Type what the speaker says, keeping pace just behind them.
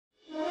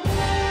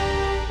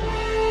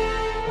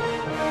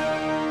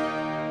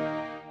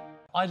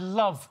I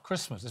love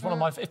Christmas. It's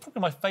it's probably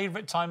my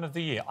favourite time of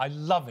the year. I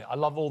love it. I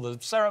love all the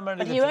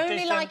ceremonies, but you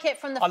only like it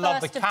from the 1st of December. I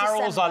love the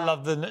carols, I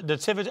love the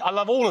nativity, I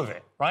love all of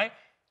it, right?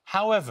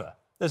 However,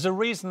 there's a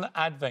reason that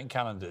Advent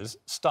calendars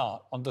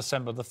start on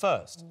December the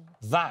 1st.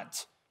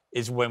 That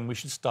is when we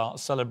should start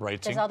celebrating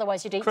Because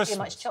otherwise you'd eat Christmas.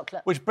 too much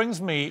chocolate. Which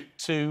brings me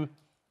to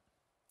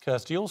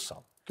Kirstie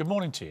Allsopp. Good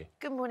morning to you.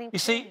 Good morning, You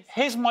see,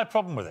 here's my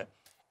problem with it.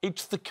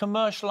 It's the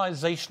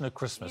commercialisation of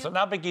Christmas that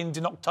now begins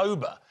in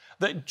October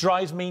that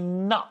drives me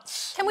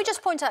nuts. Can we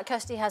just point out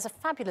Kirstie has a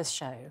fabulous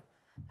show,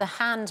 The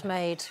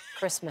Handmade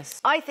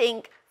Christmas. I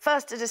think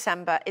 1st of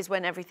December is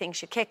when everything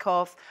should kick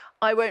off.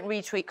 I won't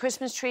retweet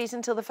Christmas trees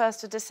until the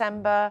 1st of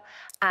December,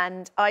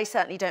 and I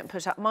certainly don't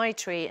put up my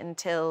tree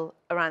until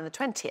around the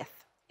 20th.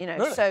 You know,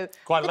 really? So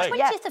quite late. The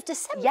 20th of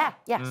December?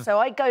 Yeah. So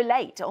I go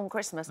late on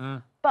Christmas.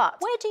 But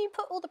where do you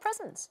put all the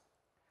presents?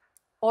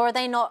 Or are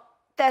they not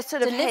they're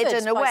sort of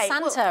hidden away by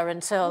Santa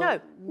until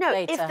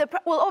later?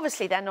 Well,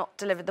 obviously they're not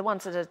delivered. The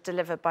ones that are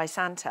delivered by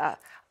Santa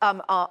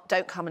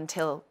don't come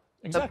until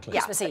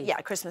Christmas Eve. Yeah,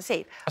 Christmas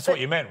Eve. That's what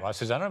you meant, right,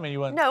 Susanna? I mean, you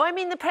weren't... No, I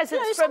mean the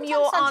presents from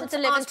your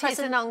aunties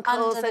and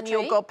uncles and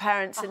your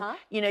godparents, and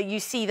you know, you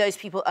see those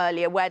people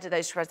earlier. Where do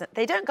those presents?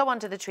 They don't go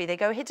under the tree. They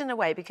go hidden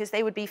away because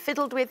they would be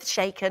fiddled with,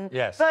 shaken,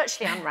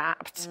 virtually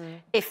unwrapped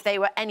if they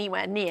were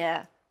anywhere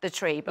near the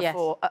tree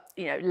before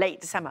you know, late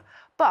December.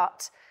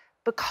 But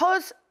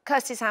because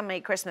Kirstie's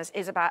Handmade Christmas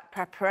is about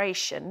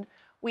preparation,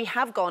 we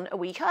have gone a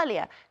week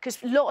earlier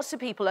because lots of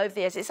people over the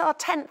years, it's our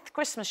 10th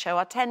Christmas show,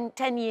 our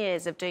 10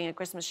 years of doing a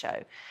Christmas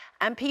show.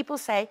 And people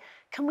say,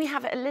 can we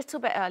have it a little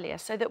bit earlier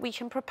so that we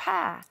can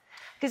prepare?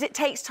 Because it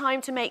takes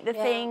time to make the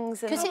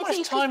things. And how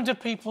much time do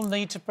people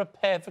need to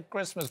prepare for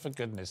Christmas, for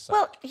goodness sake?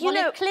 Well, you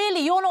know...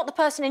 clearly you're not the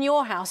person in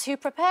your house who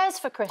prepares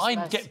for Christmas.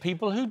 I get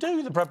people who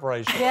do the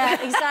preparation. Yeah,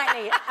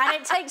 exactly. And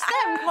it takes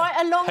them quite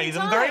a long time. Pay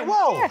them very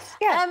well.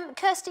 Yes.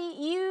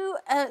 Kirstie, you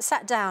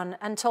sat down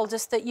and told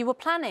us that you were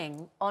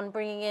planning on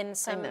bringing in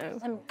some...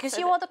 Because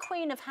you are the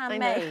queen of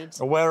handmade.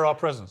 Well, where are our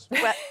presents?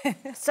 Well,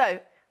 so...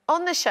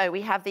 On the show,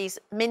 we have these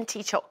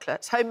minty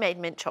chocolates, homemade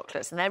mint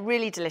chocolates, and they're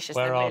really delicious.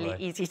 Where they're are really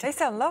they? easy to... They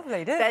sound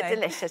lovely, don't They're they?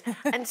 delicious.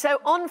 And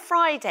so on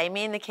Friday,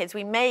 me and the kids,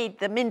 we made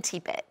the minty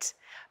bit,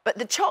 but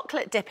the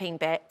chocolate dipping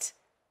bit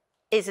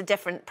is a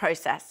different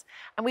process.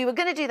 And we were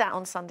going to do that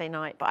on Sunday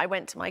night, but I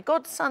went to my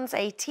godson's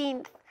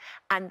 18th,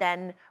 and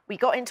then we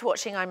got into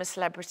watching I'm a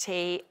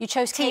Celebrity. You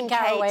chose Team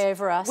Garraway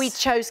over us. We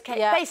chose Kate.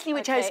 Yeah, basically,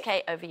 we chose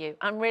Kate over you.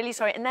 I'm really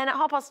sorry. And then at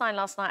 9:30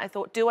 last night, I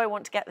thought, do I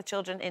want to get the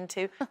children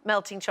into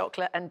melting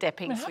chocolate and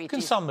dipping sweeties? How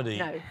can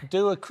somebody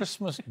do a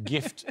Christmas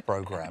gift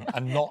programme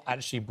and not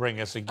actually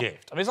bring us a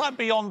gift? I mean, it's like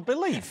beyond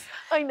belief.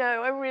 I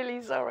know, I'm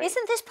really sorry.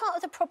 Isn't this part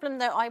of the problem,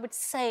 though, I would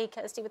say,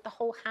 Kirstie, with the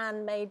whole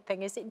handmade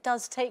thing, is it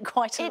does take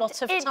quite a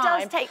lot of time. It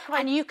does take quite...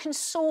 And you can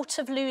sort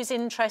of lose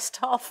interest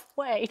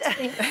halfway, to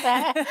be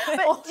fair.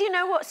 But do you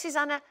know what,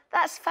 Susanna?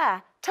 That's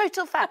fair.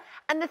 Total fair.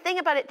 And the thing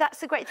about it, that's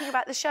the great thing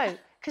about the show,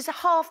 because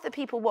half the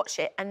people watch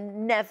it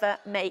and never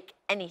make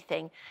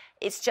anything.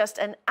 It's just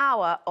an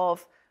hour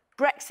of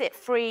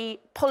Brexit-free,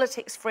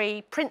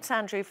 politics-free, Prince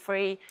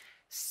Andrew-free,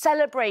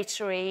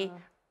 celebratory,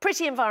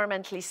 pretty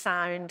environmentally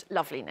sound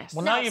loveliness.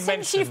 Well, now you've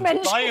mentioned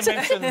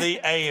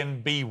the A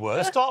and B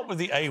word. Start with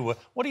the A word.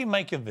 What do you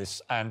make of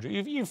this, Andrew?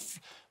 You've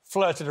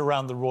flirted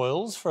around the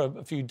royals for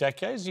a few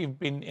decades. You've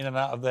been in and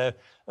out of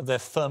their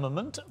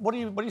firmament. What do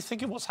you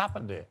think of what's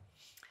happened here?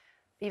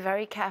 Be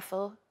very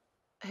careful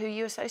who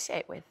you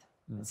associate with.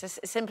 It's as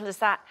simple as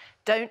that.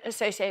 Don't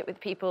associate with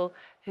people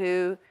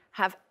who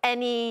have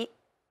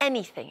anything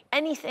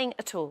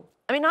at all.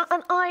 I mean,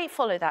 I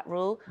follow that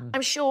rule.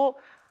 I'm sure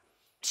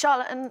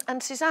Charlotte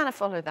and Susanna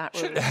follow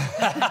that rule.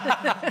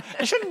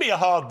 It shouldn't be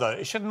hard, though.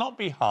 It should not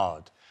be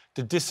hard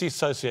to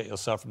disassociate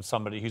yourself from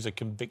somebody who's a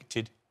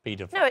convicted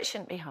paedophile. No, it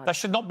shouldn't be hard. That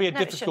should not be a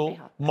difficult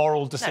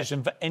moral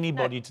decision for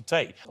anybody to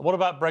take. What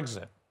about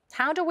Brexit?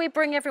 How do we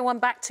bring everyone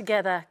back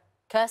together,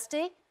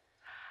 Kirstie?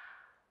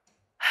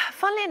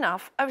 Funnily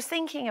enough, I was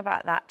thinking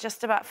about that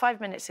just about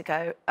 5 minutes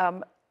ago,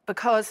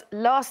 because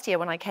last year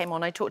when I came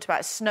on, I talked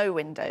about snow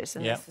windows,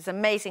 and there's this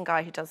amazing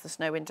guy who does the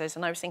snow windows,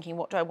 and I was thinking,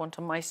 what do I want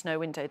on my snow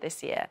window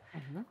this year?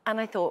 And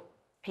I thought,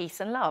 peace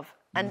and love.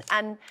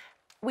 And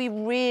we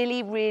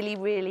really, really,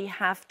 really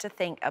have to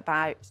think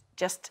about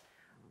just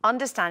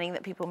understanding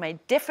that people made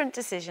different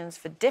decisions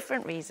for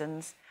different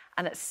reasons,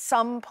 and at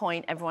some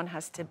point, everyone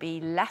has to be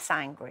less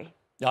angry.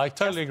 Yeah, I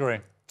totally agree.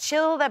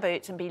 Chill their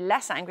boots and be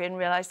less angry and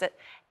realise that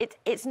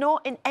it's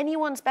not in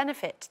anyone's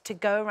benefit to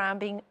go around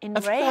being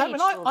enraged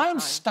I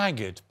am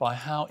staggered by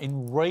how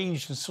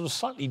enraged and sort of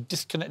slightly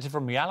disconnected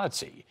from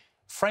reality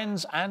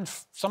friends and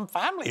some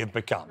family have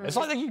become. It's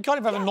like you can't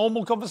even have a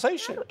normal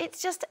conversation. No,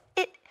 it's just...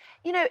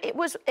 You know, it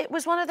was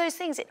one of those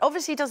things. It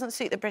obviously doesn't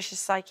suit the British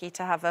psyche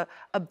to have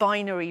a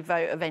binary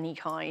vote of any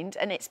kind,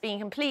 and it's been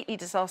completely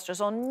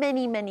disastrous on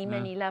many, many,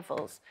 many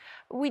levels.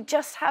 We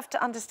just have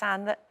to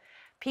understand that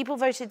people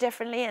voted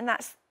differently, and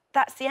that's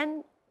the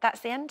end. That's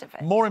the end of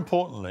it. More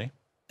importantly,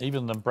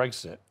 even than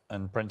Brexit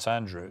and Prince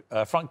Andrew,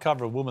 front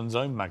cover of Woman's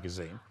Own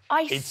magazine.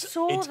 I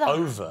saw that. It's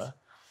over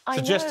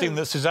suggesting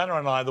that Susanna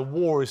and I, the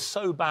war is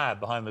so bad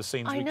behind the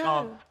scenes, we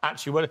can't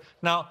actually...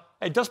 Now,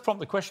 it does prompt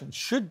the question,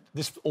 should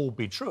this all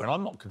be true? And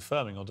I'm not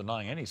confirming or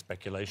denying any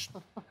speculation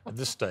at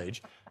this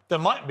stage. There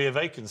might be a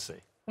vacancy.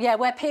 Yeah,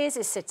 where Piers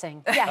is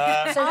sitting.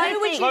 Yeah. So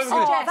who would you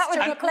suggest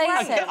to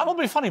replace him? I'm not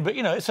being funny, but,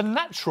 you know, it's a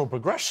natural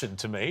progression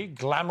to me.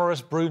 Glamorous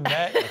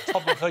brunette, at the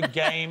top of her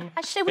game,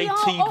 actually, big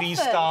TV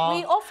star.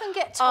 We often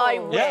get told... I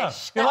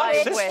wish. You're like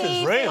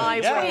sisters, really. I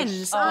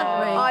wish.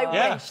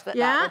 I wish that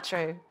were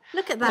true.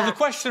 Look at that. Well, the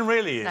question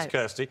really is,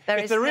 Kirstie,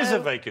 if there is a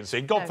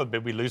vacancy, God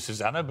forbid we lose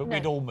Susanna, but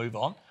we'd all move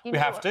on. We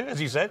have to, as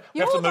you said. We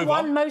have to move on. You're the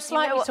one most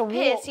likely to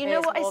walk. You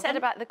know what I said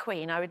about the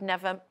Queen? I would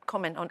never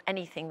comment on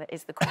anything that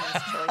is the Queen's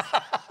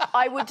choice.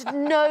 I would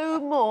no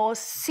more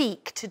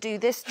seek to do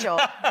this job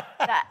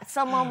that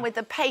someone with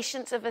the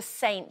patience of a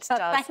saint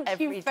does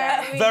every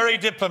day. Very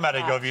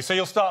diplomatic of you. So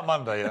you'll start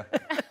Monday, yeah?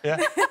 Yeah?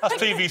 That's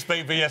TV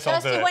speak, but yes,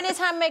 I'll do it. When is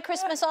Handmade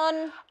Christmas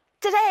on?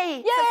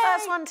 Today, the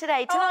first one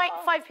today. Tonight,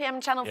 5 p.m,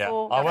 Channel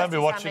 4. I won't be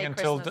watching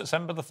until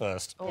December the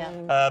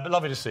 1st. But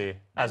lovely to see you,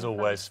 as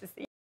always.